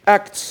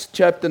Acts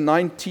chapter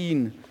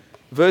 19,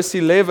 verse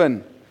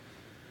 11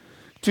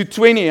 to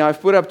 20.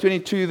 I've put up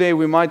 22 there.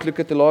 We might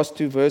look at the last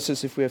two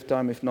verses if we have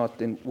time. If not,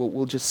 then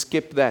we'll just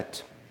skip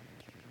that.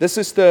 This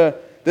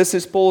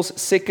is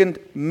Paul's second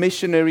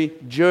missionary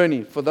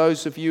journey. For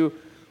those of you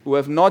who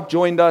have not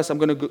joined us, I'm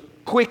going to go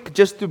quick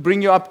just to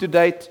bring you up to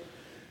date.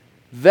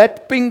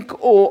 That pink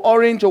or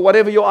orange or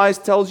whatever your eyes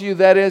tells you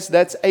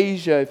that's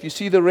Asia. If you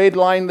see the red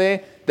line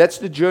there, that's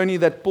the journey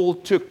that Paul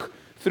took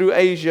through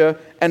Asia,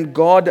 and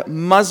God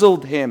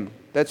muzzled him.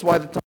 That's why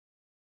the title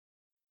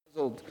is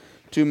muzzled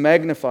to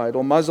magnified,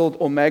 or muzzled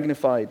or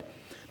magnified.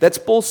 That's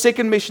Paul's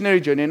second missionary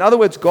journey. In other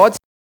words, God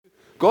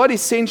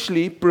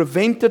essentially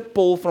prevented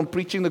Paul from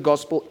preaching the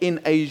gospel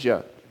in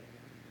Asia.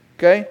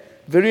 Okay?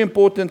 Very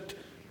important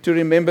to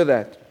remember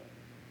that.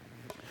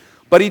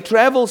 But he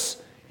travels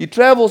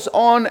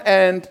on,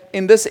 and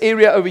in this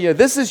area over here,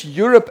 this is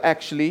Europe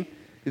actually.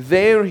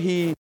 There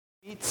he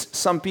meets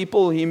some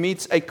people. He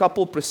meets a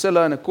couple,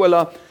 Priscilla and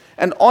Aquila.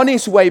 And on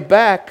his way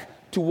back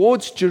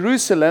towards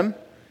Jerusalem,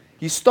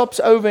 he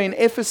stops over in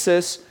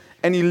Ephesus,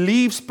 and he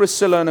leaves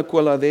Priscilla and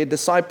Aquila, their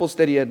disciples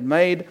that he had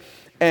made.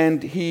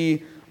 And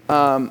he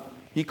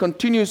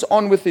continues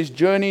on with his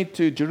journey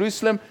to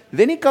Jerusalem.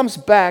 Then he comes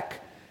back,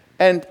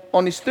 and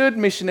on his third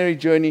missionary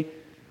journey,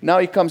 now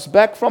he comes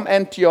back from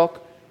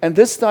Antioch. And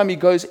this time he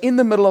goes in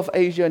the middle of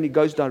Asia, and he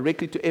goes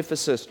directly to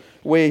Ephesus,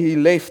 where he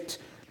left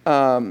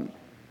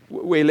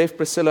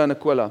Priscilla and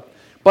Aquila.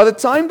 By the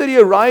time that he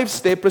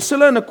arrives there,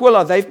 Priscilla and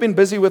Aquila, they've been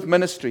busy with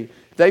ministry.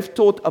 They've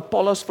taught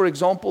Apollos, for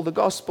example, the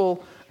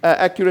gospel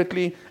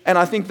accurately, and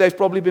I think they've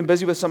probably been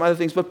busy with some other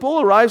things. But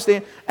Paul arrives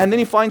there, and then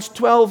he finds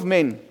 12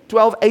 men,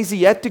 12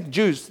 Asiatic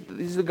Jews.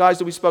 These are the guys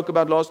that we spoke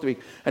about last week.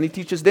 And he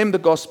teaches them the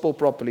gospel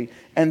properly,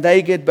 and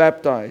they get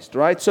baptized,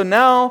 right? So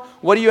now,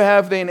 what do you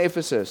have there in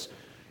Ephesus?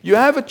 You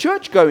have a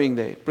church going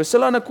there.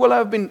 Priscilla and Aquila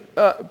have been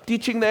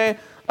teaching there.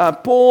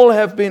 Paul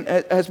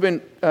has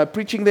been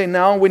preaching there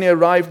now when he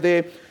arrived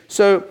there.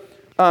 So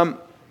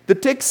the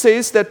text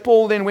says that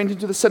Paul then went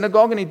into the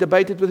synagogue and he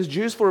debated with the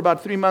Jews for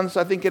about 3 months,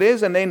 I think it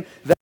is, and then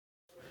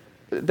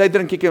they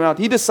didn't kick him out.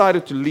 He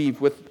decided to leave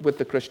with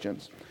the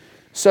Christians.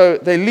 So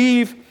they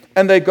leave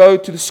and they go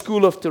to the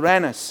school of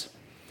Tyrannus.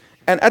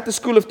 And at the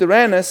school of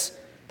Tyrannus,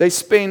 they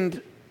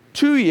spend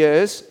 2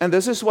 years, and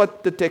this is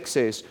what the text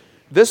says.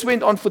 This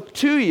went on for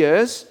 2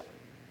 years.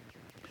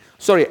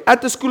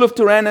 At the school of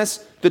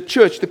Tyrannus, the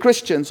church, the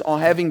Christians, are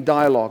having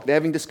dialogue. They're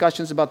having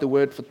discussions about the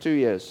word for 2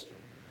 years.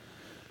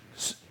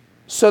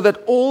 So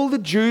that all the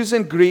Jews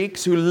and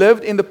Greeks who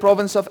lived in the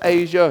province of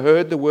Asia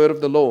heard the word of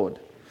the Lord.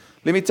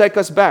 Let me take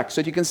us back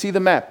so that you can see the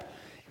map.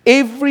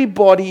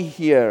 Everybody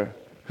here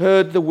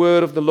heard the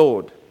word of the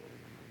Lord,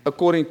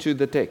 according to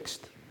the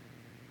text.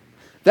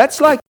 That's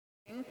like,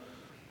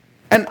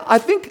 and I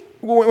think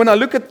when I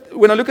look at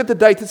the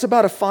date, it's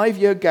about a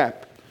 5-year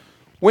gap.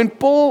 When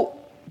Paul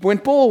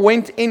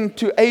went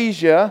into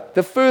Asia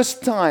the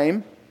first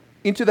time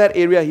into that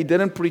area, he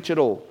didn't preach at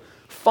all.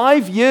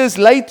 5 years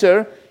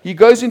later, he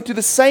goes into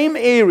the same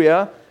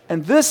area,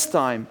 and this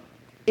time,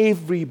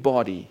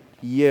 everybody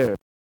hears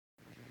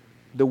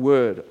the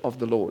word of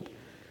the Lord.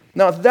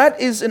 Now, that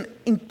is an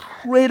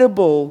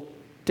incredible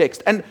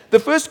text. And the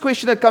first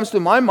question that comes to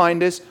my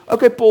mind is,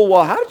 okay, Paul,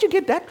 well, how did you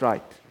get that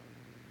right?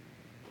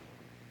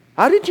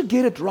 How did you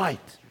get it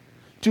right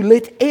to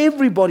let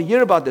everybody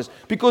hear about this?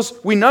 Because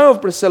we know of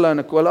Priscilla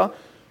and Aquila.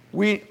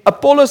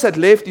 Apollos had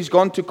left. He's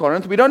gone to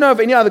Corinth. We don't know of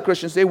any other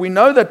Christians there. We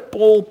know that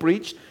Paul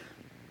preached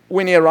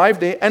when he arrived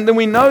there. And then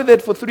we know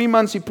that for 3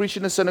 months he preached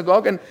in the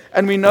synagogue.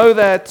 And we know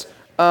that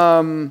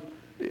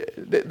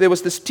there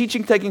was this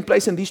teaching taking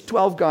place, and these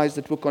 12 guys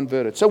that were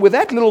converted. So with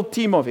that little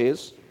team of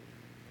his,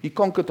 he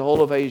conquered the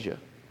whole of Asia.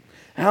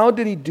 How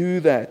did he do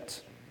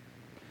that?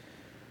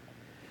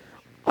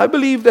 I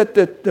believe that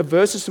the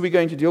verses we're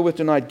going to deal with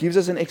tonight gives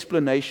us an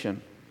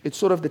explanation. It's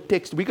sort of the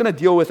text. We're going to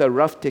deal with a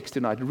rough text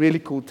tonight, a really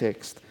cool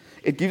text.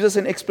 It gives us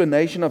an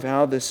explanation of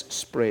how this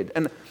spread.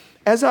 And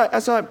as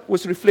I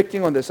was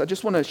reflecting on this, I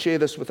just want to share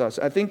this with us.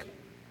 I think,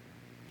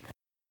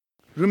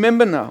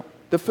 remember now,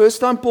 the first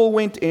time Paul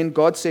went in,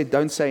 God said,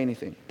 don't say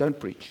anything, don't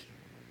preach.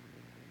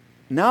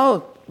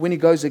 Now, when he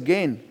goes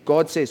again,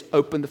 God says,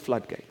 open the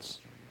floodgates.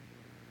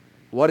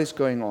 What is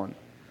going on?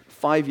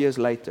 5 years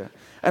later.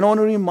 And I want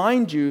to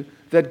remind you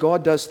that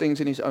God does things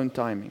in His own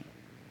timing.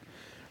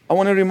 I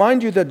want to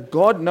remind you that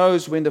God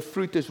knows when the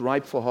fruit is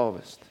ripe for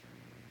harvest.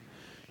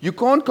 You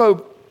can't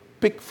go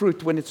pick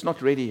fruit when it's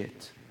not ready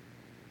yet.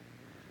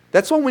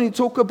 That's why when you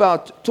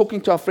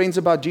talking to our friends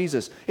about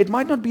Jesus, it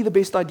might not be the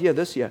best idea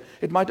this year.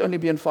 It might only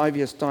be in 5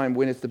 years' time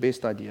when it's the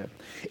best idea.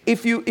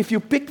 If you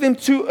pick them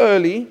too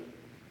early,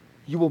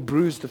 you will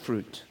bruise the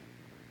fruit.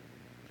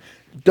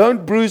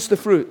 Don't bruise the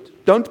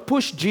fruit. Don't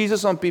push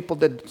Jesus on people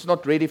that's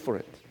not ready for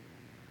it.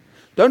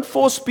 Don't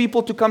force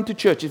people to come to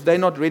church if they're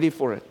not ready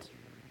for it.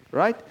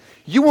 Right?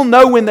 You will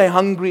know when they're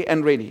hungry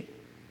and ready.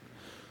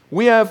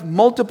 We have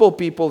multiple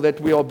people that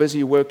we are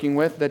busy working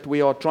with, that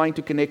we are trying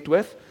to connect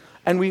with,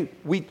 and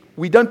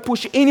we don't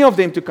push any of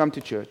them to come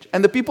to church.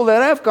 And the people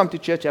that have come to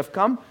church have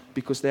come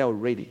because they are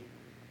ready.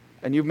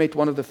 And you've met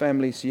one of the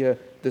families here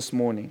this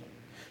morning.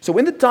 So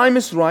when the time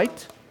is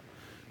right,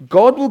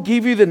 God will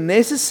give you the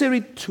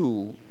necessary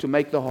tool to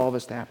make the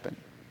harvest happen.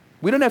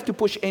 We don't have to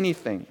push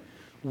anything.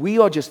 We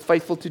are just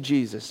faithful to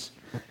Jesus.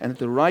 And at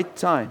the right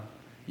time,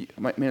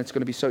 man, it's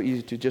going to be so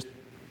easy to just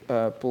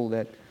pull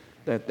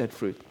that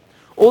fruit.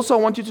 Also,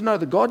 I want you to know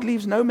that God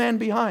leaves no man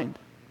behind.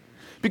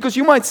 Because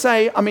you might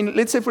say, I mean,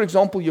 let's say, for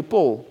example, you're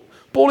Paul.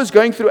 Paul is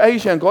going through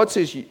Asia, and God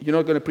says, you're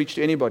not going to preach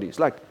to anybody. It's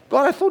like,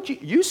 God, I thought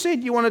you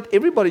said you wanted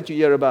everybody to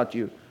hear about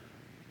you.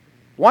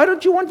 Why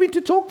don't you want me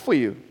to talk for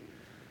you?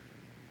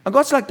 And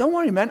God's like, don't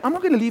worry, man. I'm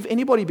not going to leave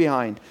anybody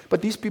behind.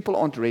 But these people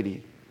aren't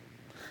ready.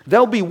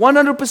 They'll be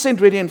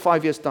 100% ready in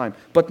 5 years' time,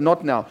 but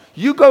not now.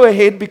 You go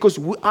ahead, because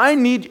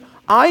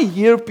I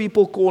hear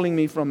people calling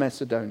me from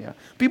Macedonia.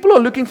 People are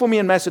looking for me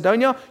in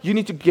Macedonia. You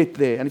need to get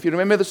there. And if you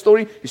remember the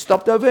story, he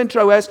stopped over in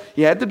Troas.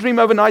 He had the dream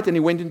overnight, and he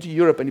went into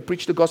Europe, and he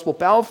preached the gospel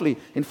powerfully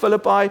in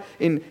Philippi,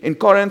 in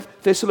Corinth,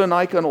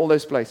 Thessalonica, and all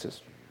those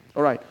places.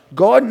 All right.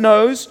 God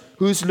knows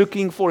who's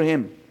looking for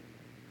him.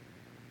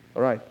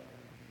 All right.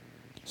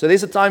 So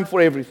there's a time for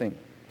everything.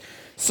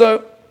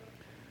 So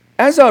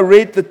as I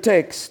read the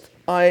text,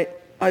 I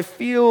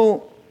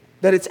feel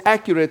that it's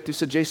accurate to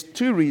suggest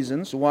two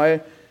reasons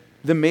why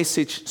the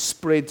message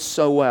spread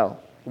so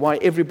well, why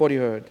everybody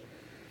heard.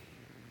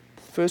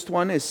 The first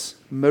one is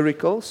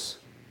miracles,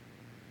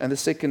 and the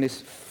second is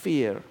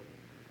fear.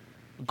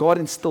 God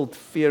instilled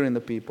fear in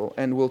the people,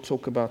 and we'll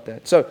talk about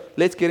that. So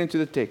let's get into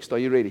the text. Are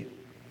you ready?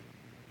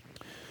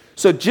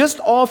 So just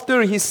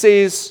after he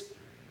says,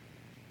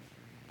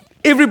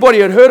 everybody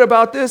had heard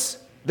about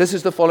this, this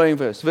is the following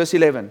verse, verse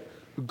 11.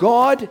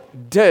 God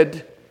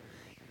did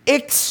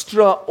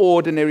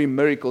extraordinary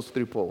miracles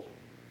through Paul,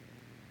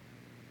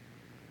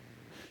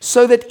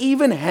 so that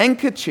even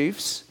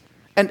handkerchiefs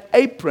and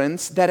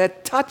aprons that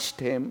had touched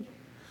him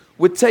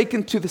were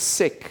taken to the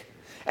sick,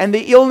 and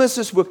the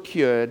illnesses were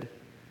cured,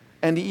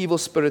 and the evil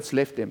spirits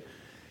left him.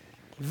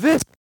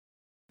 This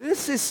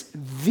is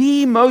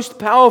the most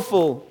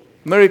powerful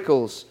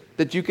miracles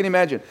that you can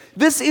imagine.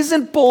 This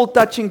isn't Paul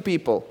touching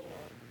people.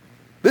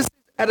 This is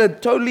at a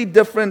totally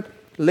different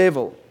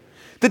level.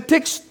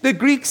 The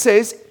Greek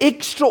says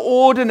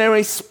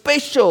extraordinary,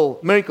 special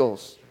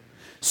miracles.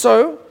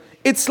 So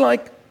it's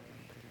like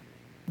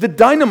the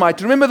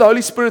dynamite. Remember the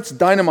Holy Spirit's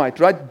dynamite,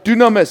 right?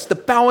 Dunamis, the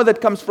power that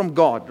comes from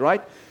God,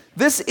 right?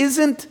 This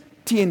isn't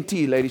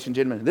TNT, ladies and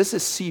gentlemen. This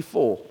is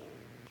C4.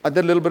 I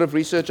did a little bit of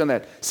research on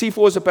that.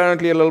 C4 is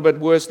apparently a little bit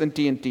worse than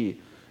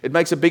TNT. It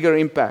makes a bigger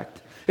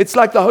impact. It's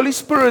like the Holy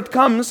Spirit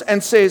comes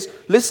and says,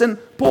 listen,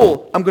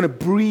 Paul, I'm going to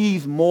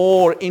breathe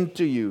more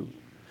into you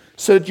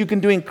so that you can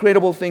do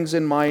incredible things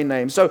in my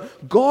name. So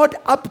God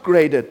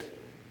upgraded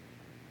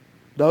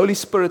the Holy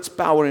Spirit's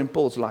power in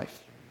Paul's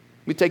life.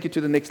 Let me take you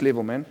to the next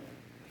level, man.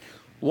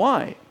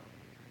 Why?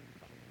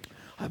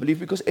 I believe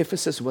because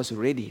Ephesus was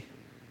ready.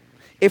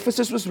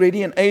 Ephesus was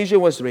ready and Asia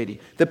was ready.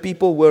 The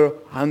people were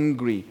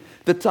hungry.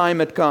 The time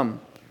had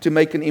come to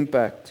make an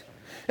impact.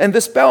 And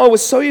this power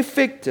was so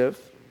effective,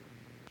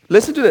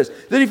 listen to this,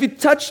 that if you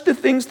touched the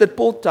things that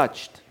Paul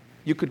touched,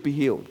 you could be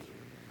healed.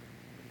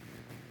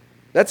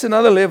 That's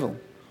another level.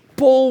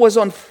 Paul was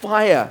on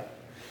fire.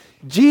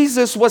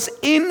 Jesus was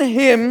in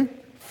him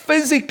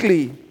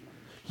physically,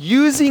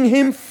 using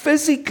him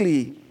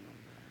physically.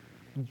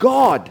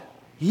 God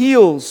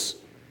heals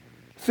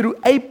through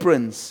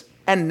aprons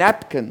and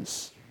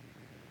napkins.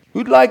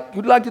 Who'd like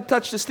to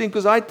touch this thing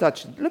because I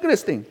touched it? Look at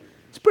this thing.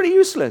 It's pretty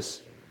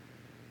useless.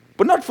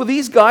 But not for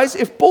these guys.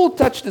 If Paul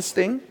touched this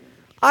thing,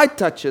 I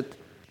touch it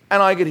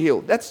and I get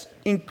healed. That's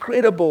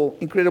incredible,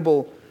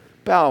 incredible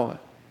power.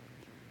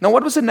 Now,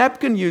 what was a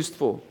napkin used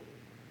for?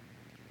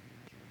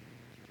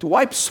 To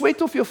wipe sweat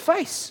off your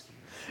face.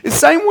 The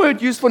same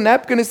word used for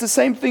napkin is the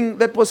same thing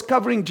that was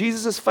covering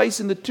Jesus' face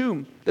in the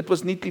tomb that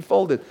was neatly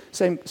folded.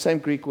 Same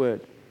Greek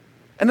word.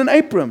 And an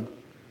apron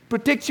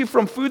protects you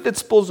from food that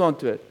spills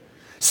onto it.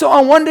 So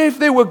I wonder if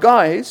there were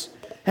guys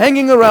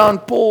hanging around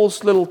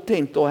Paul's little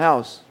tent or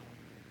house.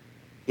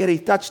 Yeah, he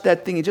touched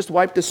that thing. He just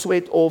wiped the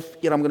sweat off.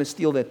 Yeah, I'm going to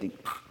steal that thing.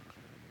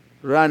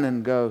 Run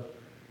and go.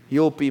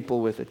 Heal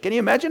people with it. Can you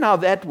imagine how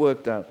that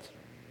worked out?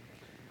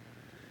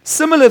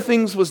 Similar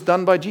things was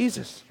done by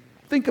Jesus.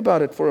 Think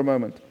about it for a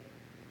moment.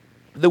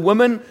 The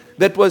woman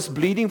that was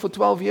bleeding for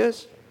 12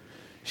 years,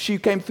 she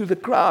came through the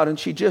crowd and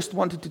she just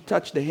wanted to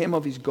touch the hem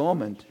of his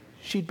garment.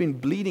 She'd been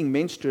bleeding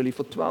menstrually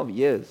for 12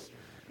 years.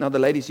 Now the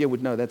ladies here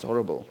would know that's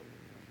horrible.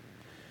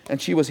 And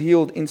she was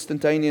healed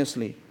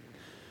instantaneously.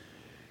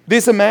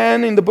 There's a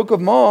man in the book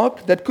of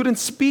Mark that couldn't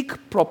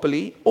speak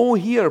properly or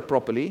hear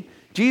properly.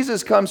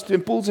 Jesus comes to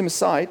him, pulls him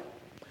aside,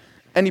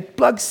 and he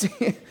plugs...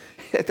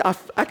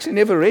 I've actually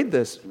never read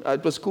this.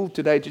 It was cool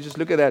today to just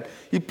look at that.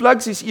 He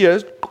plugs his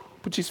ears,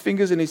 puts his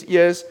fingers in his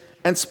ears,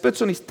 and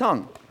spits on his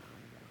tongue.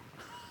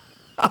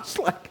 I was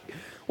like,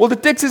 well, the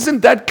text isn't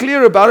that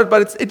clear about it,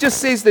 but it just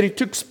says that he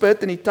took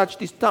spit and he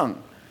touched his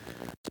tongue.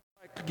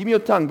 Like, give me your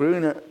tongue, bro,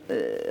 and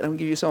I'll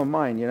give you some of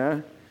mine, you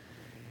know.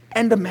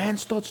 And the man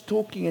starts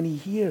talking and he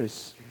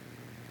hears.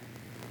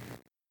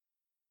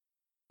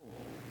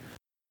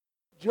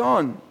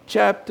 John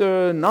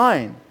chapter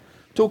 9.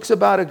 talks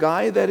about a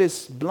guy that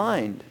is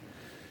blind.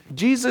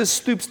 Jesus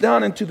stoops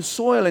down into the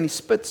soil and he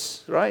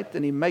spits, right?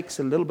 And he makes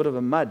a little bit of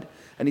a mud.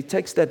 And he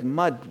takes that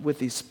mud with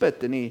his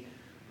spit and he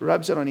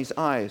rubs it on his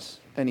eyes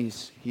and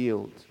he's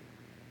healed.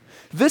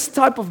 This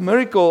type of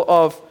miracle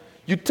of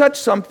you touch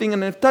something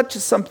and it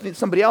touches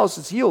somebody else,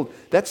 it's healed.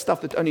 That's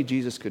stuff that only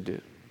Jesus could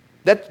do.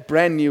 That's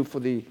brand new for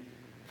the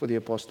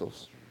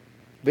apostles.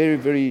 Very,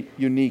 very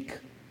unique.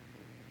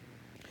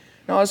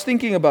 Now I was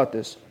thinking about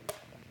this.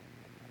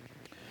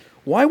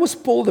 Why was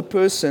Paul the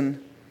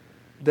person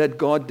that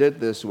God did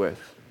this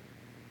with?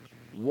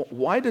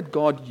 Why did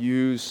God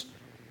use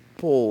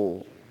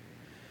Paul?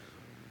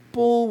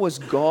 Paul was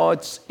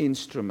God's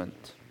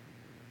instrument.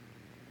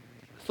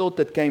 The thought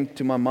that came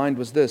to my mind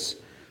was this.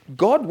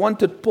 God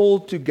wanted Paul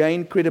to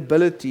gain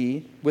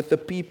credibility with the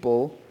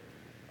people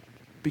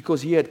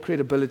because he had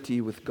credibility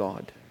with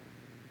God.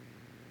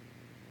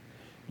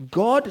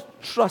 God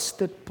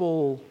trusted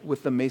Paul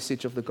with the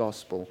message of the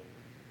gospel.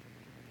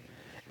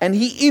 And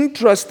he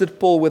entrusted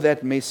Paul with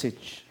that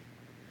message.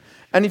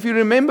 And if you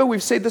remember,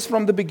 we've said this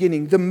from the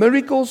beginning, the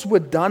miracles were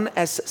done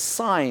as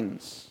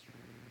signs.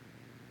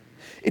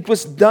 It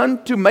was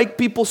done to make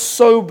people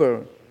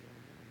sober,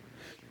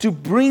 to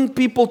bring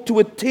people to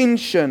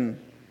attention,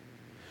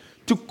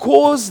 to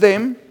cause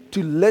them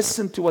to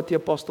listen to what the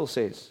apostle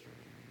says.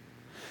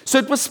 So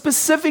it was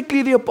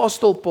specifically the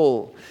apostle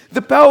Paul.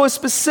 The power was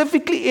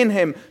specifically in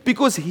him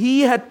because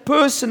he had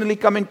personally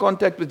come in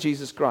contact with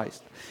Jesus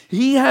Christ.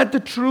 He had the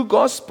true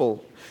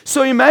gospel.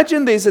 So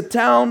imagine there's a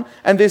town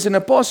and there's an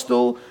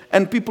apostle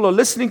and people are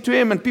listening to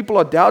him and people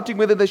are doubting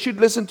whether they should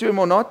listen to him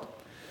or not.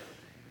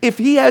 If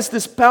he has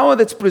this power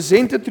that's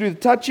presented through the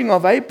touching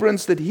of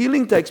aprons, that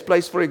healing takes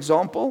place, for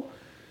example,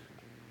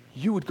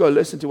 you would go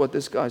listen to what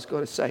this guy's got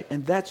to say.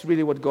 And that's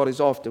really what God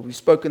is after. We've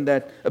spoken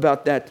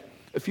about that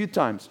a few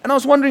times. And I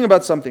was wondering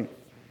about something.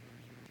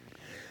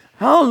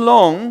 How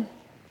long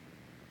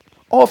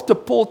after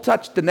Paul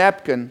touched the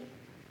napkin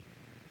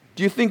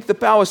do you think the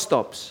power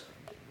stops?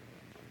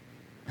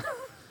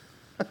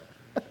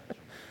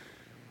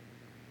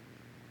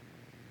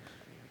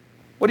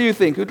 What do you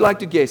think? Who'd like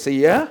to guess? A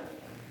year?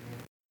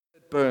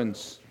 It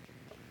burns.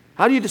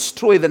 How do you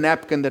destroy the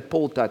napkin that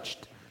Paul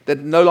touched that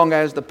no longer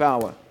has the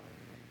power?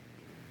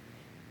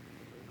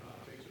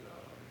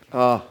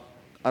 I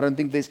don't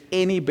think there's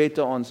any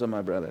better answer,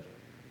 my brother.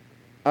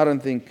 I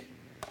don't think.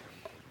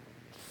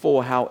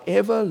 For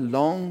however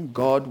long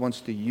God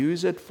wants to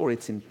use it for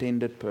its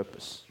intended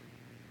purpose.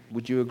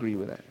 Would you agree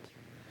with that?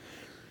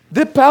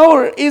 The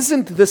power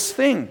isn't this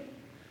thing.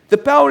 The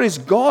power is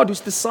God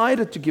who's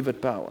decided to give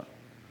it power.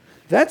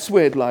 That's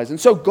where it lies. And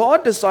so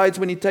God decides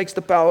when he takes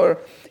the power,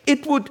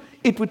 it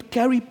would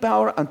carry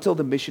power until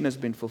the mission has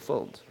been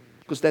fulfilled.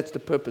 Because that's the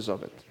purpose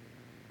of it.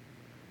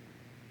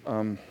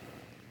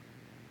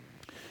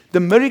 The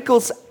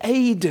miracles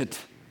aided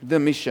the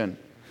mission.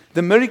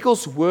 The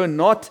miracles were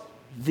not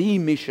the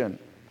mission.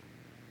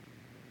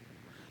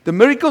 The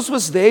miracles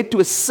was there to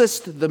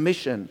assist the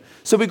mission.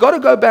 So we got to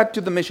go back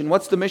to the mission.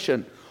 What's the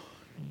mission?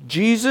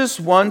 Jesus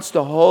wants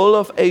the whole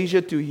of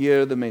Asia to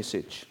hear the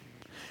message.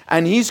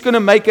 And he's going to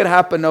make it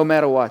happen no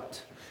matter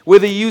what.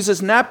 Whether he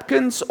uses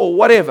napkins or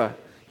whatever,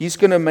 he's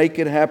going to make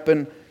it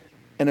happen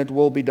and it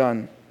will be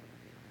done.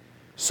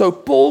 So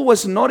Paul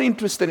was not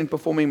interested in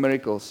performing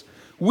miracles.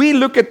 We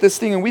look at this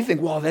thing and we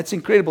think, wow, that's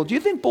incredible. Do you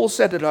think Paul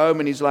sat at home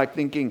and he's like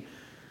thinking,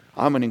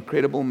 I'm an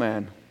incredible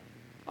man.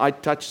 I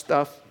touch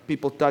stuff,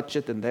 people touch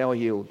it and they are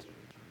healed.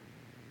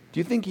 Do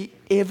you think he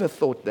ever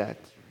thought that?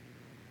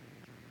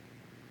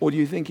 Or do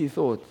you think he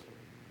thought,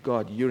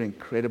 God, you're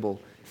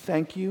incredible.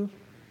 Thank you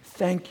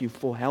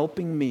for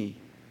helping me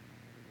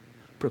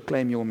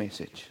proclaim your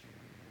message.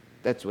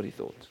 That's what he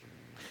thought.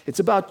 It's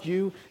about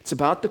you, it's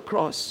about the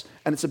cross,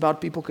 and it's about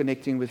people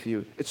connecting with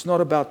you. It's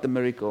not about the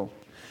miracle.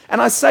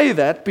 And I say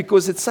that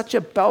because it's such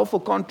a powerful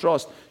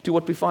contrast to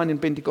what we find in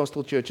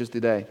Pentecostal churches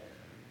today,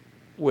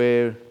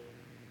 where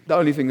the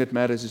only thing that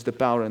matters is the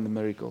power and the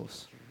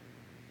miracles,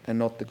 and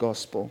not the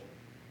gospel.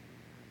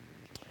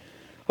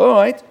 All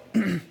right.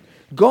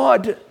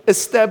 God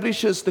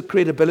establishes the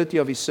credibility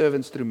of his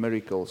servants through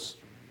miracles.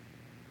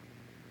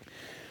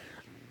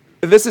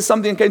 This is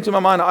something that came to my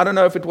mind. I don't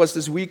know if it was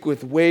this week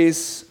with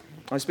Wes.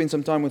 I spent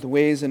some time with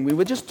Wes, and we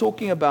were just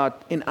talking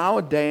about, in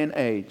our day and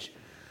age,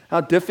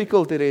 how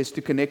difficult it is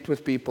to connect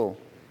with people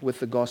with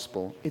the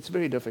gospel. It's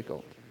very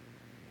difficult.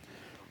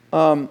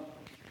 And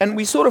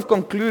we sort of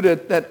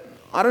concluded that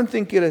I don't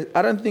think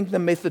the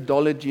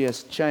methodology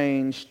has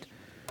changed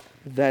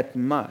that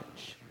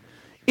much.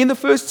 In the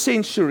first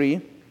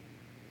century,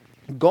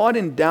 God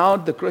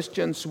endowed the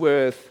Christians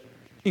with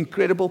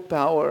incredible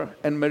power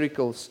and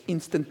miracles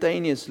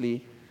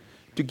instantaneously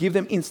to give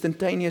them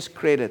instantaneous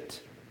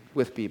credit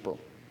with people.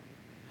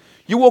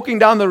 You're walking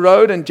down the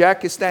road and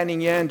Jack is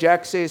standing here and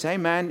Jack says, hey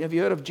man, have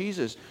you heard of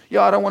Jesus?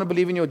 Yeah, I don't want to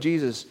believe in your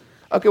Jesus.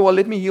 Okay, well,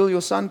 let me heal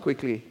your son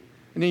quickly.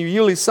 And then you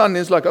heal his son and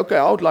it's like, okay,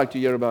 I would like to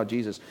hear about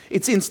Jesus.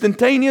 It's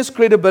instantaneous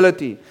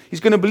credibility. He's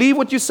going to believe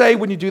what you say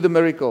when you do the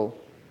miracle.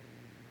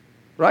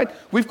 Right?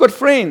 We've got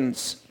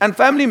friends and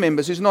family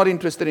members who's not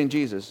interested in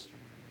Jesus.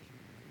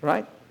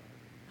 Right?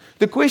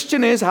 The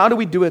question is, how do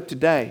we do it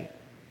today?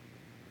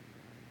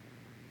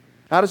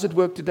 How does it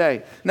work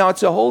today? Now,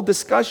 it's a whole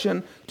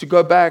discussion to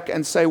go back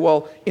and say,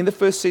 well, in the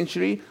first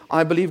century,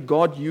 I believe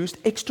God used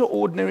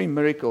extraordinary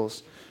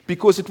miracles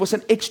because it was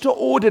an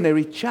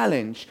extraordinary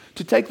challenge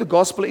to take the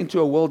gospel into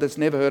a world that's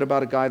never heard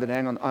about a guy that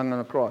hung on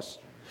a cross.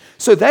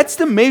 So that's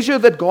the measure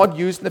that God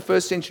used in the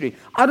first century.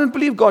 I don't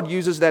believe God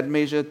uses that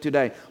measure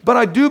today. But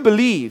I do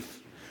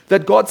believe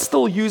that God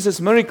still uses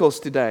miracles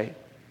today.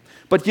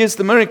 But here's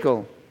the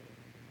miracle.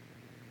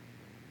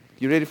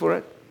 You ready for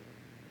it?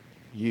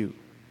 You.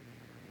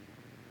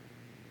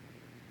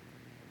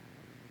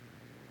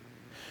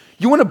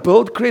 You want to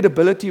build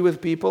credibility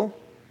with people?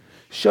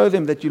 Show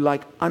them that you're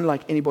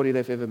unlike anybody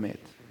they've ever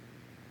met.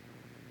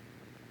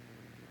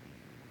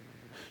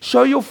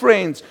 Show your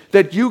friends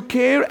that you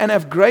care and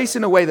have grace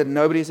in a way that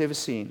nobody has ever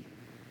seen.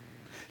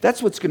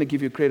 That's what's going to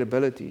give you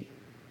credibility.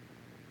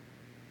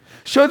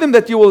 Show them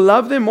that you will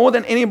love them more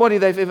than anybody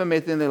they've ever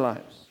met in their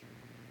lives.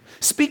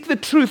 Speak the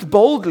truth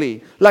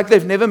boldly, like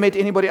they've never met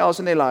anybody else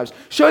in their lives.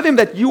 Show them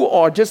that you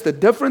are just a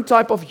different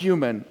type of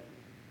human.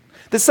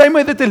 The same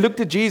way that they looked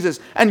at Jesus,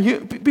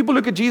 and people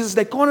look at Jesus,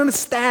 they can't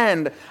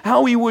understand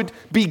how he would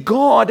be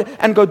God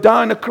and go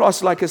down a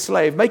cross like a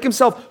slave, make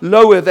himself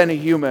lower than a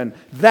human.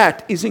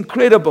 That is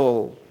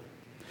incredible.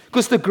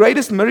 Because the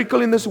greatest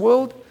miracle in this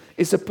world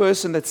is a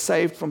person that's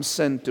saved from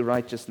sin to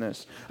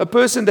righteousness. A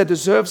person that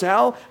deserves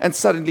hell and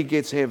suddenly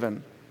gets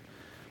heaven.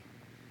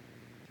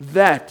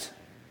 That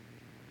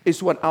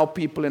is what our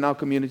people in our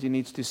community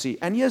needs to see.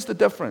 And here's the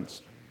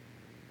difference.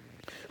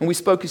 And we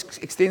spoke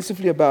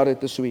extensively about it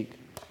this week.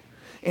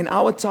 In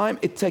our time,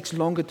 it takes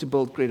longer to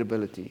build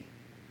credibility.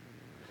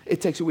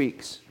 It takes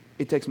weeks.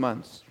 It takes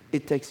months.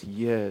 It takes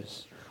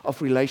years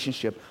of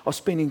relationship, of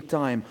spending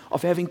time,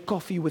 of having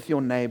coffee with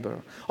your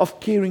neighbor,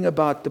 of caring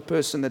about the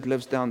person that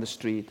lives down the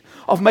street,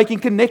 of making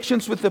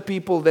connections with the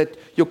people that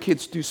your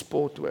kids do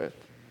sport with.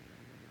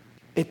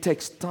 It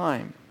takes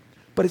time.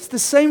 But it's the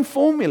same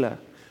formula.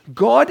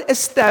 God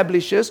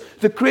establishes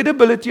the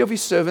credibility of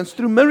his servants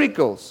through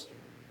miracles.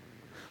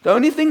 The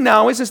only thing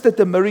now is that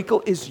the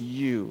miracle is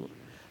you.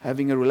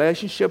 Having a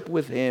relationship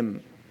with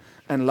him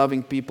and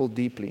loving people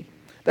deeply.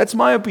 That's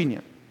my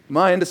opinion,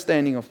 my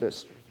understanding of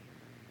this.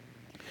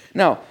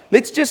 Now,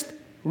 let's just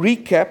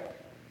recap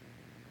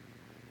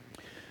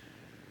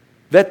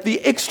that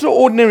the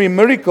extraordinary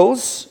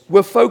miracles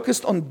were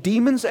focused on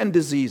demons and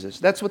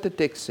diseases. That's what the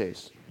text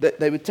says. That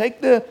they would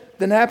take the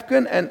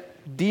napkin and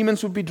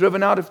demons would be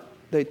driven out if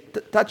they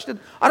touched it.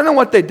 I don't know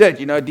what they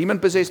did. A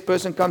demon-possessed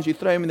person comes, you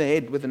throw him in the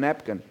head with a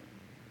napkin.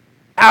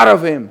 Out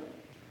of him.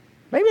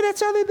 Maybe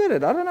that's how they did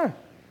it. I don't know.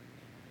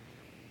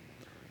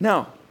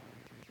 Now,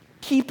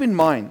 keep in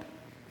mind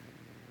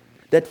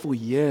that for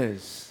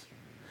years,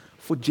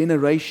 for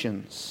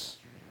generations,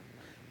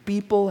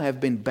 people have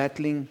been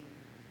battling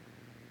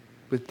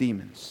with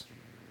demons.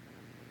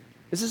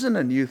 This isn't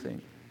a new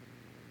thing.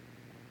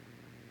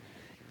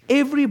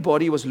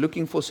 Everybody was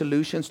looking for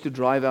solutions to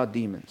drive out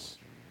demons.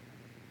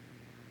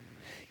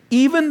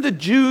 Even the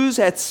Jews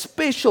had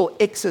special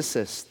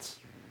exorcists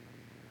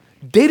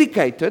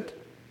dedicated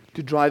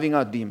to driving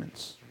out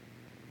demons.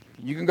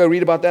 You can go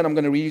read about that. I'm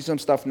going to read you some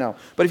stuff now.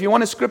 But if you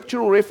want a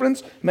scriptural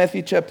reference,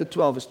 Matthew chapter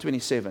 12, verse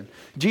 27.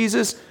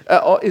 Jesus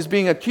is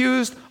being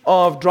accused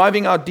of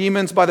driving out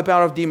demons by the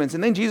power of demons.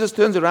 And then Jesus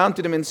turns around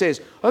to them and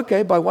says,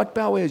 okay, by what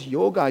power is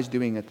your guys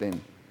doing it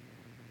then?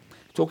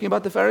 Talking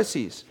about the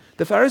Pharisees.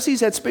 The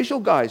Pharisees had special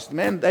guys.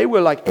 Man, they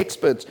were like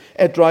experts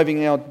at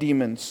driving out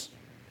demons.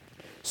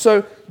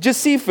 So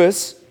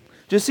Josephus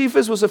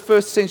was a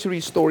first century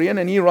historian,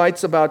 and he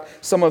writes about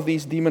some of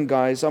these demon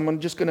guys. I'm going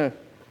to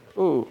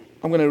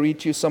read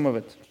to you some of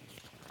it.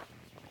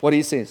 What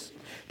he says.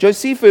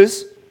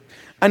 Josephus,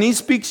 and he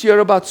speaks here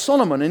about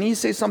Solomon, and he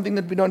says something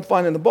that we don't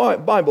find in the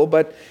Bible,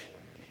 but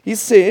he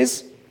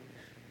says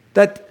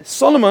that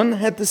Solomon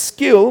had the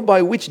skill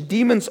by which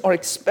demons are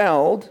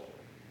expelled,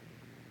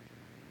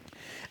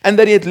 and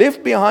that he had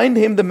left behind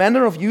him the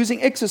manner of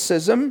using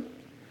exorcism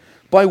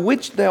by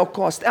which they are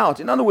cast out.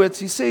 In other words,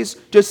 he says,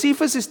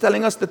 Josephus is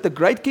telling us that the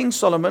great King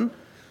Solomon,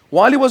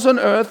 while he was on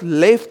earth,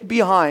 left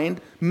behind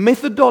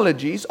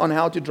methodologies on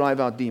how to drive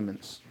out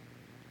demons.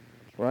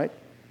 Right?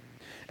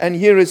 And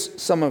here is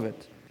some of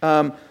it.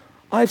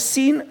 I've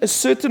seen a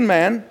certain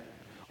man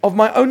of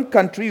my own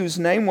country whose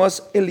name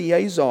was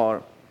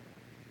Eleazar,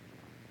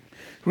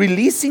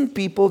 releasing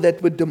people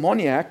that were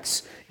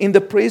demoniacs in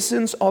the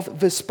presence of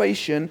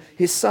Vespasian,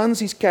 his sons,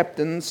 his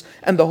captains,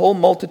 and the whole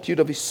multitude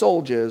of his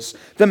soldiers.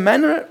 The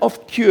manner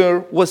of cure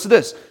was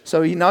this.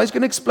 So he's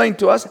going to explain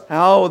to us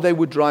how they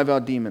would drive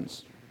out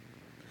demons.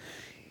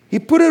 He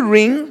put a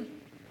ring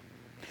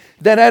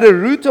that had a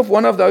root of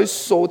one of those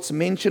sorts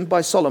mentioned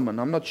by Solomon.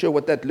 I'm not sure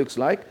what that looks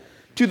like.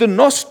 To the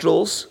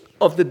nostrils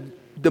of the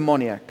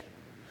demoniac.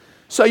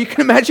 So you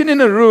can imagine in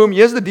a room,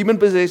 here's the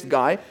demon-possessed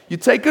guy. You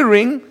take a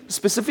ring, a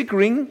specific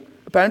ring.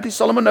 Apparently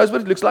Solomon knows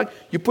what it looks like.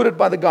 You put it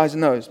by the guy's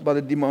nose, by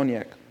the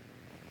demoniac.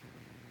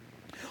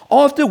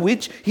 After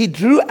which, he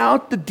drew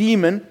out the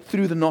demon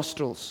through the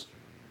nostrils.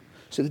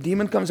 So the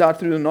demon comes out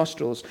through the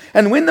nostrils.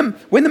 And when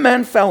the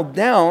man fell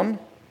down,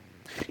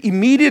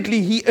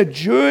 immediately he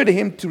adjured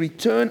him to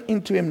return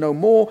into him no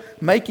more,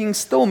 making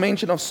still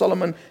mention of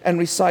Solomon and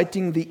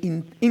reciting the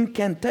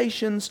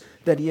incantations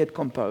that he had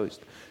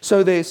composed.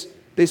 So there's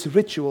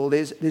ritual,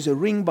 there's a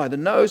ring by the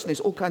nose, and there's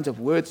all kinds of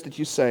words that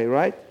you say,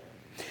 right?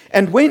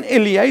 And when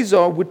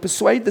Eleazar would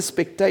persuade the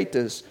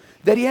spectators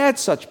that he had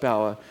such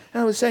power,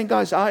 and I was saying,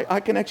 guys, I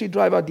can actually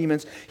drive out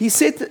demons, he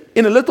set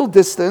in a little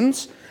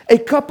distance a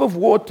cup of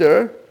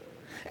water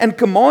and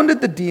commanded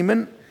the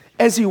demon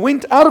as he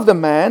went out of the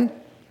man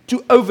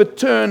to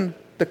overturn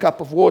the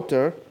cup of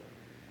water.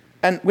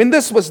 And when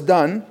this was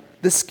done,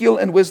 the skill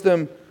and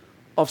wisdom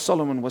of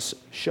Solomon was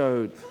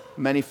showed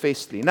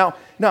manifestly. Now,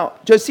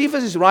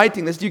 Josephus is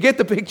writing this. Do you get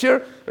the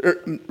picture?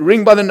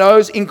 Ring by the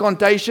nose,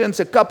 incantations,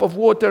 a cup of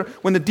water.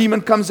 When the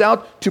demon comes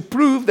out, to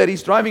prove that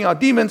he's driving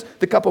out demons,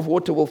 the cup of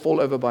water will fall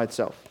over by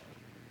itself.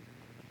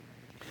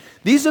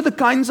 These are the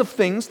kinds of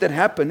things that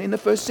happened in the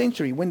first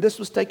century when this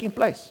was taking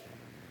place.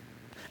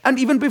 And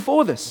even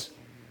before this,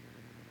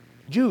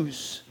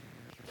 Jews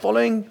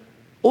following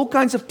all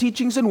kinds of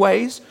teachings and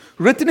ways,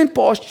 written in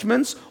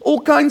parchments, all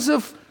kinds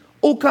of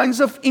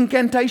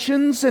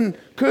incantations and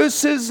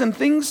curses and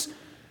things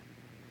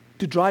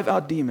to drive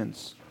out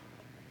demons.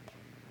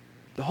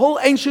 The whole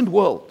ancient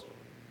world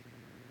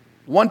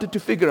wanted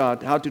to figure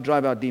out how to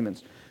drive out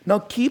demons. Now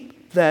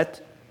keep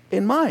that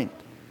in mind.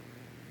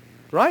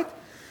 Right?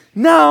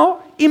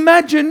 Now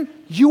imagine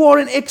you are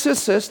an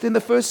exorcist in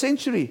the first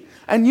century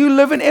and you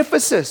live in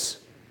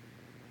Ephesus.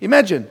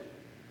 Imagine.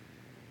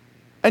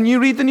 And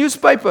you read the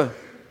newspaper,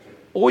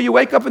 or you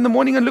wake up in the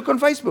morning and look on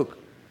Facebook.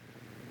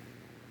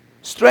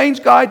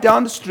 Strange guy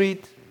down the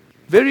street,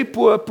 very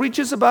poor,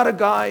 preaches about a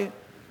guy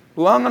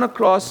who hung on a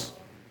cross,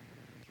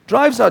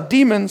 drives out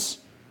demons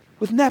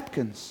with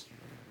napkins.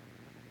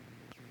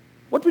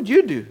 What would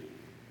you do?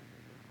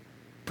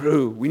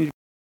 Bro, we need to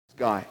this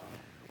guy.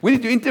 We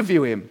need to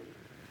interview him.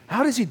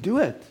 How does he do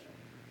it?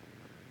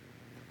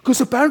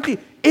 Because apparently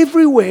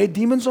everywhere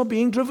demons are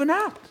being driven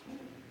out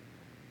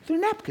through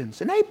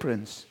napkins and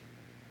aprons.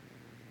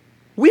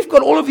 We've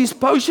got all of these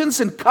potions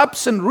and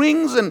cups and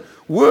rings and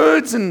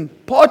words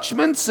and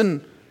parchments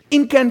and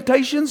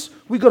incantations.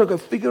 We've got to go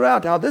figure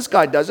out how this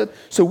guy does it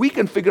so we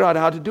can figure out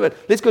how to do it.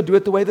 Let's go do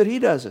it the way that he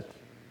does it.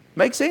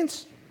 Make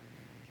sense?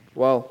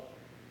 Well,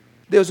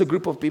 there's a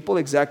group of people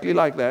exactly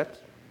like that.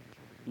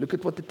 Look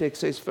at what the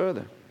text says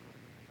further.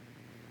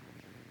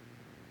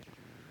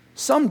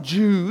 Some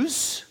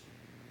Jews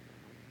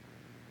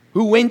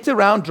who went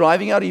around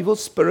driving out evil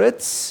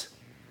spirits,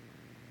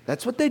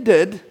 that's what they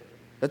did.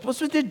 That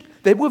was what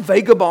they were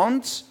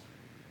vagabonds,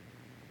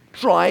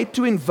 tried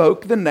to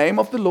invoke the name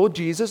of the Lord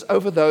Jesus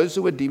over those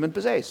who were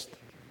demon-possessed.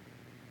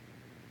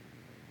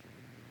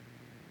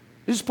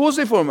 Just pause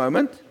there for a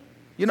moment.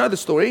 You know the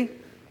story.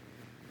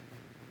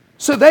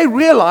 So they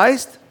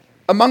realized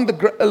along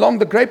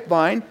the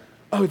grapevine,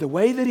 oh, the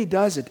way that he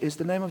does it is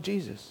the name of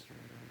Jesus.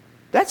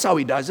 That's how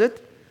he does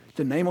it.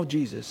 The name of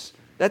Jesus.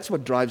 That's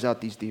what drives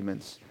out these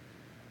demons.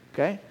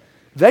 Okay?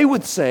 They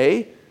would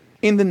say,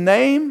 in the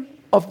name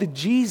of the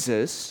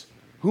Jesus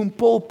whom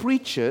Paul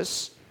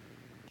preaches,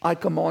 I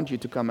command you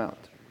to come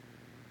out.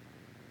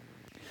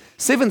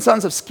 7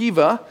 sons of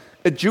Sceva,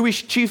 a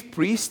Jewish chief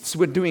priests,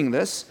 were doing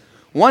this.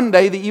 One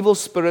day the evil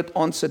spirit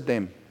answered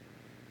them.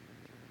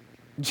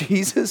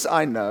 Jesus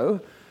I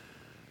know,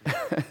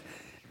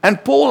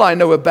 and Paul I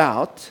know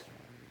about,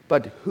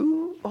 but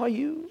who are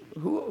you?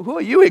 Who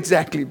are you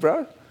exactly,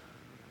 bro?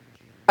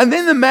 And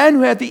then the man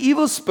who had the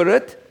evil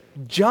spirit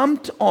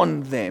jumped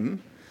on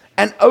them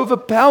and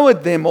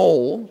overpowered them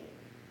all.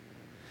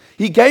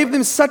 He gave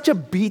them such a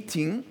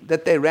beating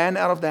that they ran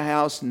out of the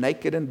house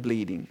naked and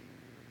bleeding.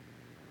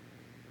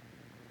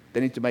 They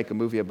need to make a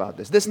movie about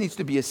this. This needs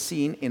to be a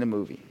scene in a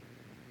movie.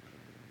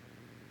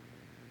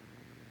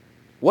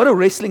 What a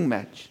wrestling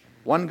match.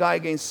 1 guy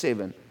against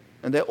 7.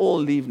 And they all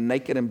leave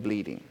naked and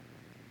bleeding.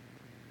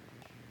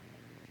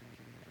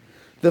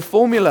 The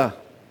formula.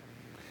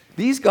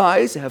 These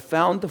guys have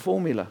found the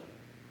formula.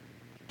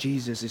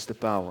 Jesus is the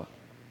power.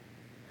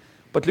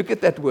 But look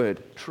at that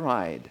word,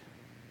 tried.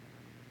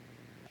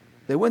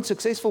 They weren't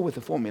successful with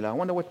the formula. I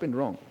wonder what went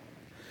wrong.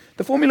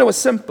 The formula was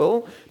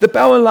simple. The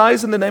power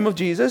lies in the name of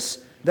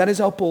Jesus. That is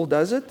how Paul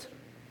does it.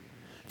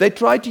 They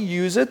tried to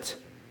use it,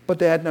 but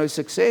they had no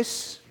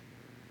success.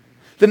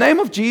 The name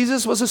of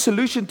Jesus was a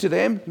solution to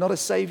them, not a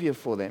savior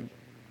for them.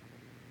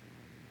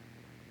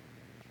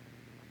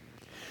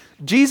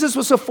 Jesus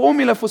was a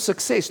formula for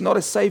success, not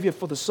a savior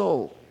for the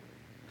soul.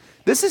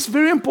 This is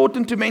very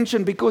important to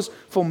mention because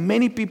for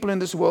many people in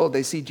this world,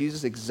 they see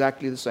Jesus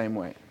exactly the same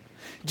way.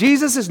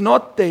 Jesus is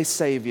not their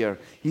savior.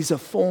 He's a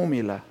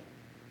formula.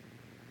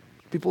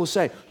 People will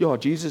say, yeah,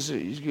 Jesus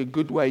is a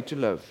good way to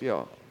live.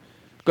 Yeah.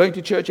 Going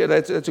to church, yeah,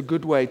 that's a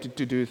good way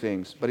to do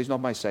things, but he's not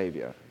my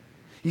savior.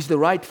 He's the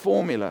right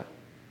formula,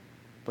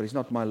 but he's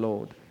not my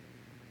Lord.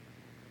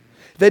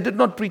 They did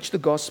not preach the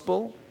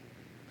gospel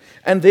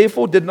and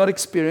therefore did not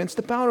experience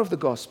the power of the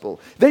gospel.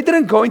 They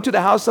didn't go into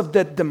the house of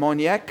that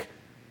demoniac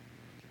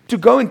to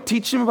go and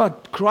teach him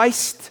about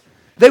Christ.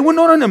 They were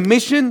not on a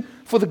mission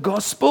for the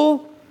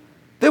gospel.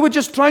 They were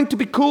just trying to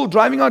be cool,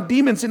 driving out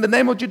demons in the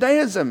name of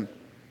Judaism.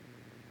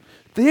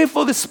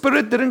 Therefore, the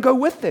Spirit didn't go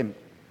with them.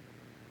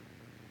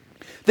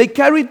 They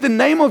carried the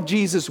name of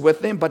Jesus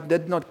with them, but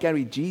did not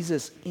carry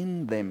Jesus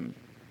in them.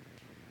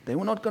 They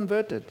were not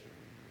converted.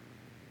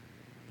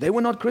 They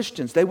were not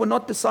Christians. They were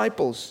not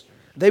disciples.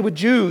 They were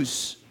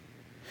Jews.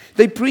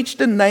 They preached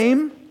the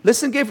name,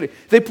 listen carefully,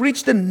 they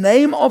preached the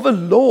name of a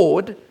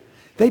Lord.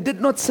 They did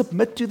not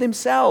submit to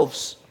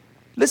themselves.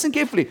 Listen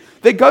carefully.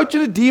 They go to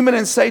the demon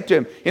and say to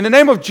him, in the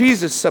name of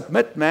Jesus,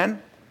 submit,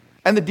 man.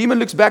 And the demon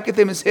looks back at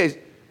them and says,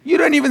 you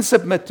don't even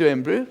submit to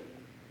him, bro.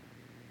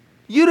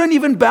 You don't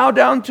even bow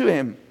down to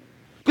him.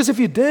 Because if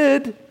you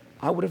did,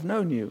 I would have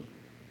known you.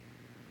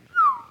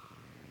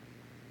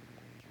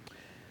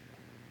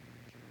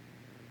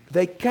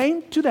 They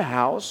came to the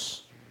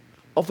house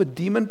of a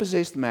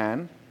demon-possessed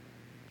man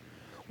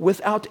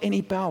without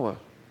any power.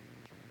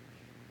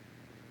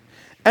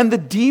 And the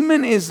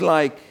demon is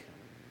like,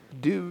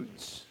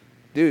 dudes,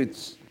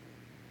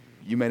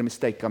 you made a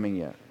mistake coming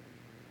here.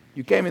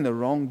 You came in the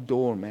wrong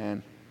door,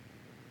 man.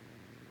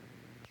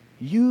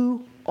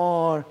 You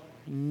are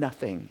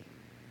nothing.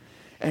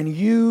 And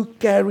you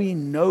carry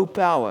no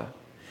power.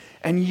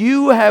 And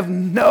you have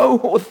no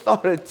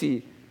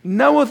authority.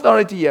 No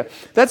authority here.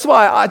 That's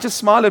why I just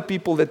smile at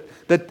people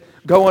that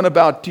go on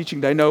about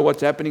teaching. They know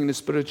what's happening in the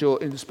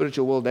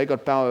spiritual world. They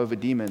got power over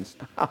demons.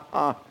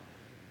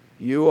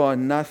 You are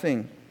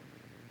nothing.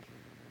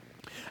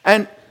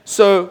 And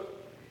so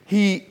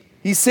he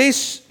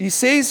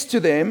says to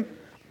them,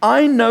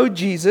 I know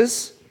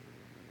Jesus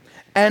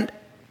and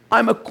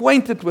I'm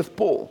acquainted with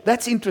Paul.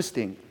 That's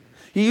interesting.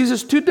 He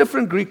uses two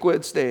different Greek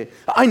words there.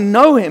 I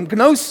know him,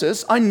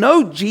 gnosis. I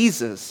know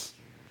Jesus.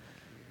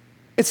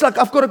 It's like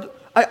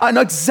I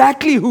know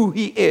exactly who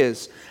he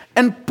is.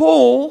 And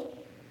Paul,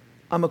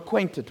 I'm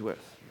acquainted with.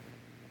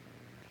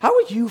 How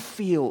would you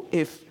feel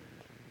if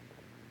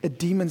a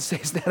demon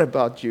says that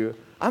about you?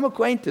 I'm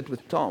acquainted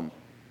with Tom.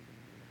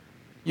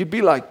 You'd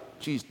be like,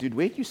 geez, dude,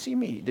 where did you see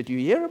me? Did you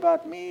hear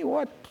about me?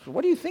 What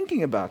are you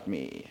thinking about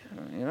me?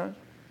 You know?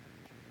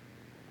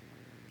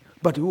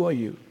 But who are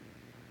you?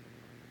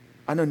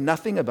 I know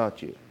nothing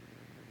about you.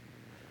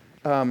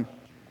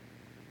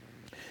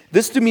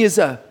 This to me is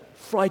a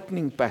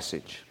frightening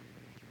passage.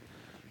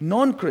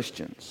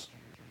 Non-Christians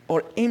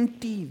are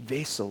empty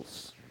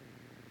vessels.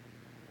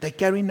 They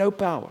carry no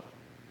power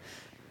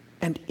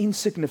and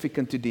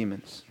insignificant to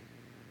demons.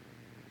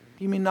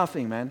 You mean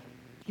nothing, man?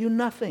 You're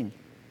nothing.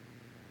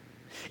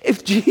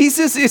 If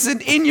Jesus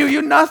isn't in you,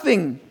 you're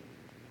nothing.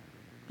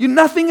 You're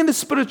nothing in the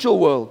spiritual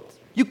world.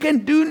 You can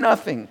do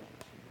nothing.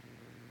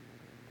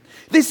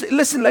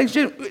 Listen, ladies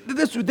and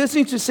gentlemen, this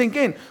needs to sink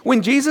in.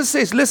 When Jesus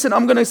says, listen,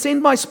 I'm going to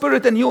send my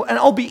Spirit and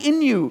I'll be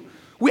in you,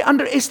 we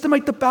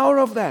underestimate the power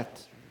of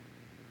that.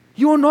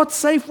 You are not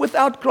safe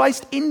without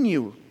Christ in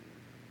you.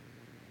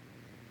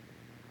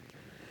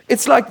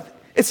 It's like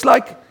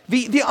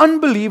the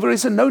unbeliever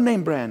is a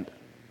no-name brand.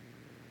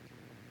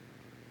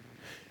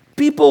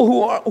 People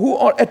who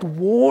are at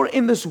war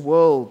in this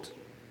world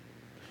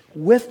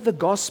with the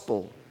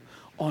gospel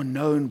are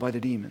known by the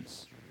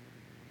demons.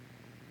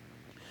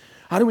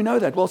 How do we know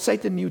that? Well,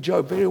 Satan knew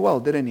Job very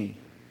well, didn't he?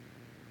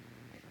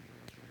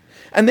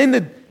 And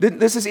then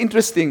this is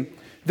interesting.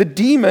 The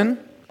demon,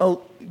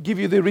 I'll give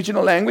you the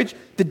original language,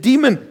 the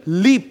demon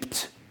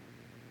leaped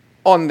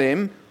on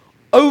them,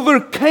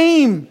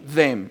 overcame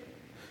them,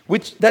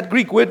 which that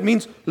Greek word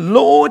means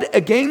lord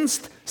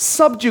against,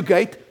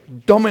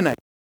 subjugate, dominate.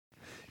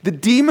 The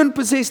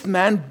demon-possessed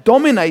man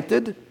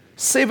dominated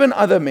 7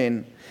 other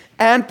men,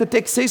 and the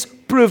text says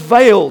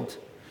prevailed,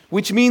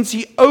 which means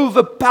he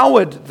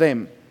overpowered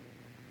them.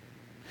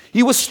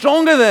 He was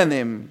stronger than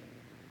them.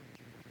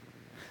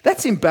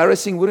 That's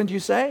embarrassing, wouldn't you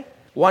say?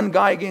 1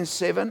 guy against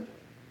 7.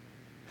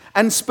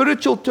 And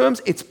spiritual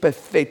terms, it's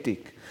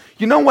pathetic.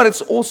 You know what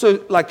it's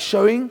also like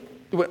showing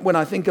when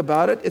I think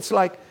about it? It's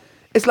like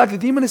the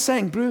demon is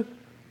saying, bro,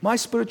 my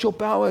spiritual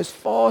power is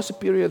far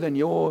superior than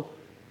your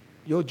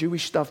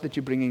Jewish stuff that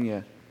you're bringing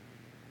here.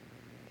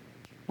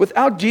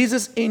 Without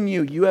Jesus in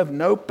you, you have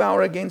no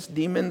power against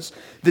demons.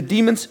 The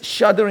demons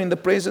shudder in the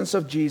presence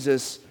of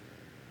Jesus,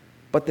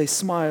 but they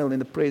smile in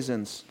the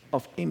presence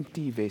of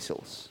empty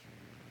vessels.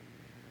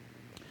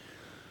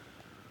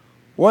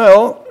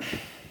 Well,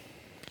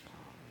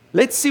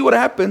 let's see what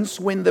happens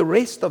when the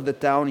rest of the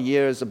town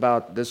hears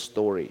about this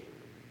story.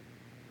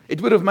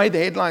 It would have made the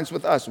headlines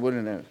with us,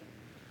 wouldn't it?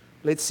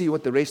 Let's see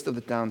what the rest of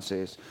the town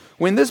says.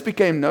 When this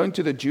became known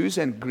to the Jews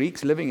and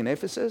Greeks living in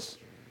Ephesus,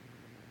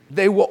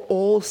 they were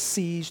all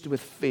seized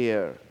with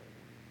fear.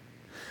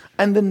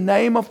 And the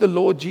name of the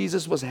Lord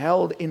Jesus was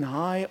held in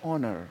high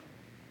honor.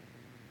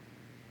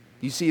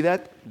 You see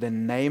that? The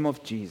name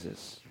of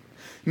Jesus.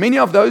 Many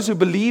of those who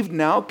believed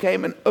now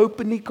came and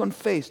openly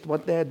confessed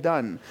what they had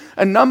done.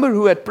 A number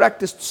who had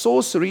practiced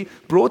sorcery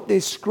brought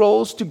their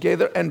scrolls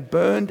together and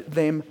burned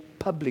them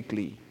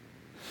publicly.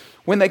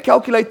 When they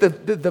calculate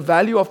the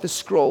value of the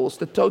scrolls,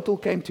 the total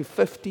came to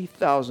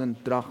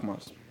 50,000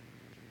 drachmas,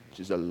 which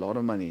is a lot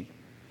of money.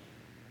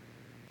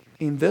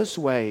 In this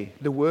way,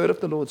 the word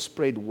of the Lord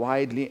spread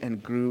widely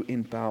and grew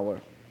in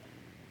power.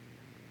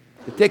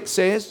 The text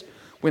says,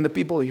 when the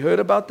people heard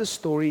about the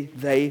story,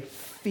 they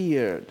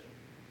feared.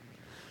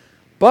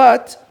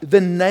 But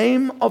the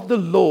name of the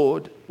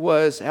Lord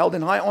was held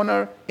in high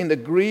honor. In the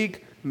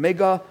Greek,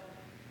 megaluno,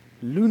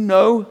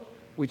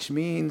 which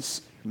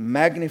means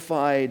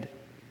magnified,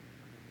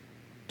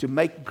 to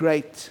make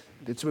great.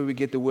 That's where we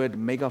get the word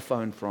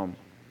megaphone from.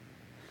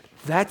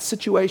 That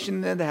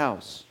situation in the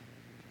house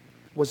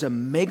was a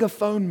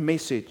megaphone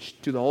message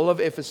to the whole of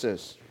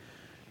Ephesus.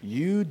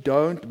 You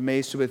don't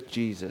mess with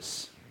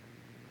Jesus.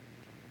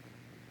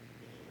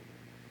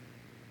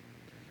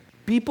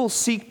 People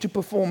seek to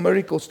perform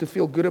miracles to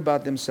feel good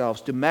about themselves,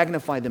 to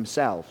magnify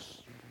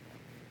themselves.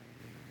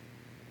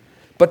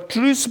 But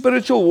true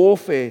spiritual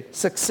warfare,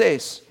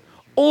 success,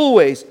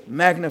 always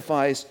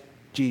magnifies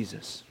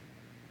Jesus.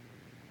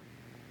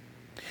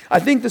 I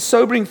think the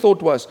sobering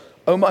thought was,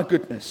 oh my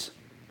goodness,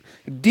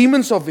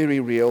 demons are very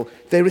real.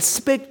 They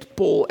respect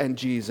Paul and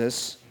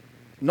Jesus,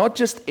 not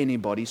just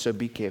anybody, so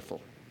be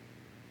careful.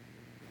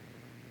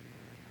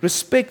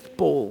 Respect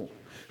Paul.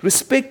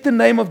 Respect the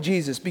name of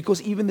Jesus,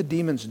 because even the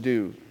demons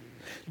do.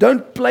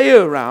 Don't play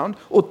around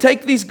or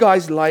take these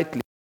guys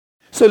lightly.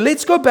 So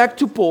let's go back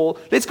to Paul.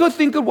 Let's go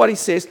think of what he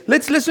says.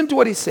 Let's listen to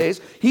what he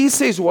says. He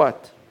says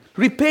what?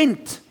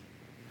 Repent.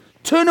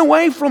 Turn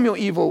away from your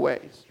evil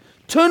ways.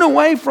 Turn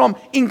away from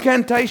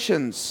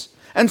incantations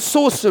and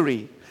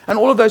sorcery and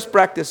all of those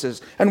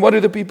practices. And what do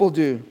the people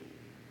do?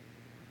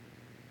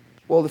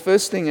 Well, the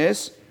first thing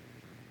is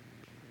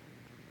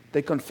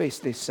they confess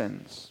their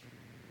sins.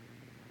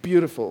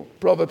 Beautiful.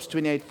 Proverbs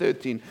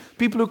 28:13.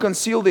 People who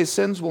conceal their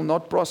sins will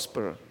not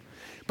prosper.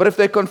 But if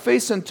they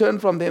confess and turn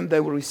from them,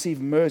 they will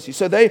receive mercy.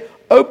 So they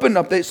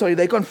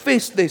they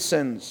confess their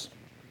sins.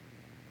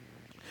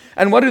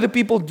 And what do the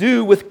people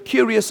do with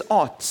curious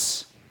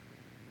arts?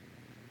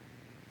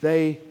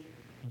 They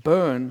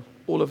burn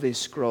all of their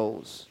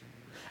scrolls.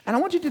 And I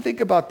want you to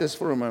think about this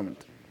for a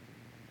moment.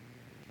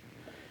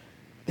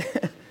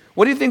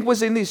 What do you think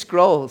was in these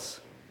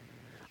scrolls?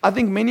 I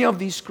think many of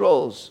these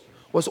scrolls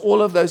was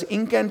all of those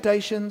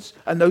incantations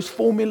and those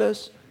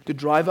formulas to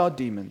drive out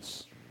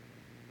demons.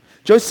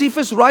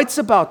 Josephus writes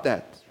about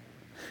that.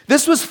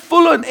 This was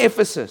full in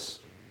Ephesus.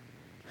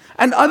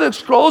 And other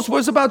scrolls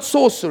was about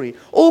sorcery.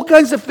 All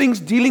kinds of things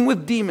dealing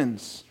with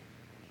demons.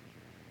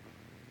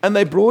 And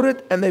they brought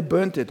it and they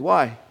burnt it.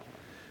 Why?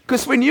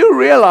 Because when you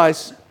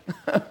realize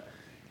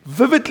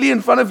vividly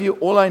in front of you,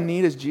 all I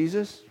need is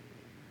Jesus,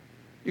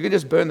 you can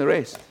just burn the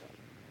rest.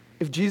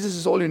 If Jesus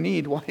is all you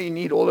need, why do you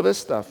need all of this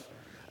stuff?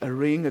 A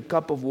ring, a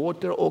cup of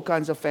water, all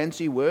kinds of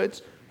fancy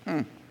words.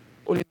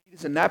 All you need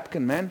is a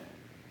napkin, man,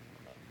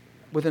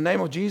 with the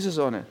name of Jesus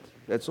on it.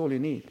 That's all you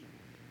need.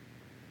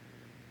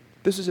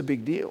 This is a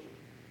big deal.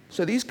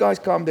 So these guys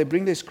come, they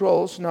bring their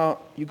scrolls. Now,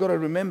 you've got to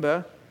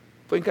remember,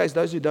 for in case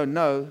those who don't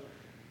know,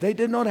 they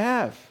did not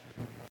have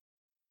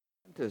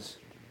printers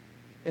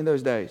in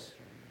those days.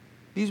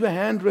 These were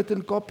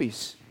handwritten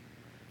copies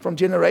from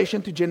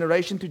generation to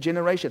generation to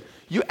generation.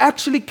 You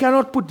actually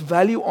cannot put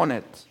value on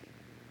it.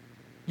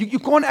 You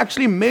can't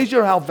actually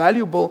measure how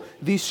valuable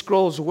these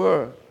scrolls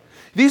were.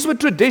 These were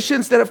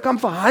traditions that have come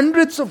for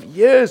hundreds of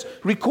years,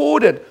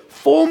 recorded,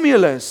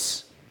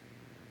 formulas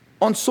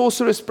on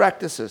sorcerous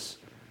practices.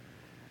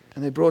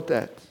 And they brought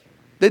that.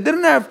 They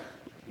didn't have,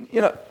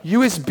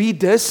 USB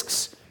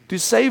disks to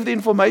save the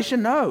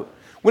information. No.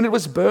 When it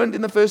was burned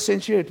in the first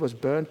century, it was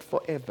burnt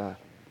forever.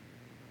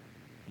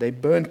 They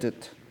burnt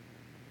it.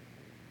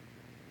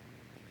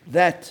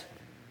 That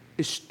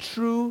is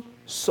true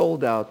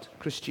sold-out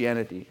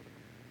Christianity.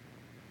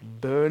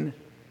 Burn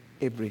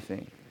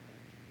everything.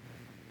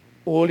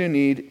 All you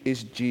need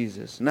is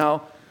Jesus.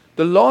 Now,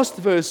 the last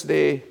verse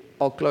there,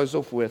 I'll close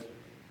off with,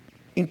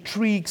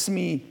 intrigues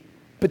me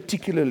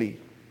particularly.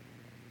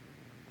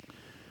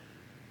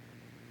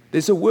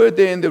 There's a word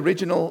there in the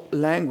original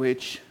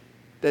language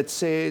that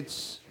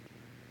says,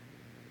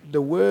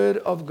 the word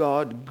of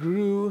God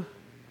grew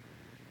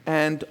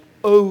and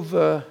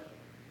overpowered.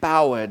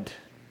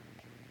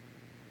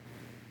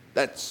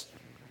 That's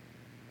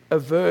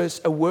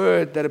a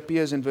word that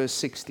appears in verse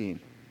 16.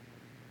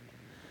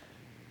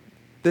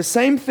 The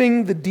same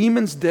thing the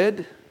demons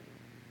did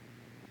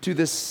to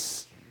the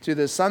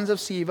sons of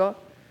Sceva,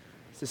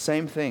 it's the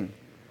same thing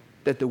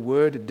that the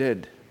word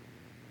did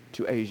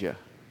to Asia.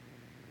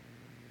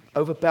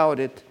 Overpowered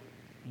it,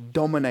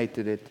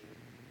 dominated it,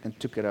 and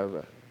took it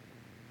over.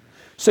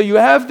 So you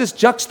have this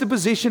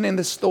juxtaposition in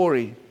the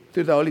story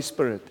through the Holy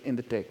Spirit in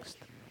the text.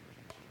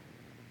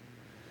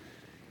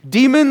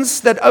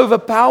 Demons that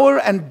overpower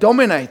and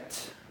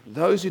dominate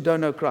those who don't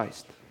know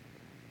Christ.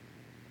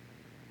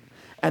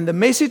 And the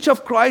message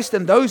of Christ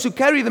and those who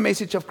carry the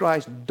message of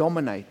Christ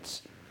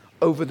dominates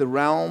over the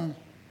realm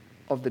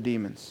of the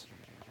demons.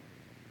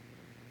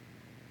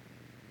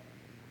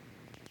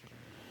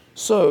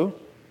 So,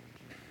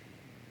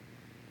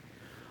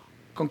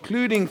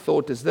 concluding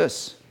thought is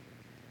this.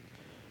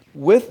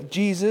 With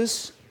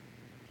Jesus,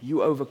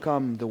 you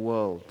overcome the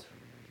world.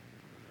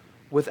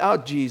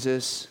 Without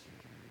Jesus,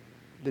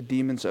 the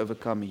demons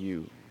overcome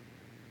you.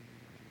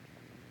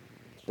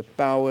 The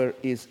power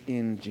is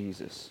in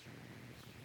Jesus.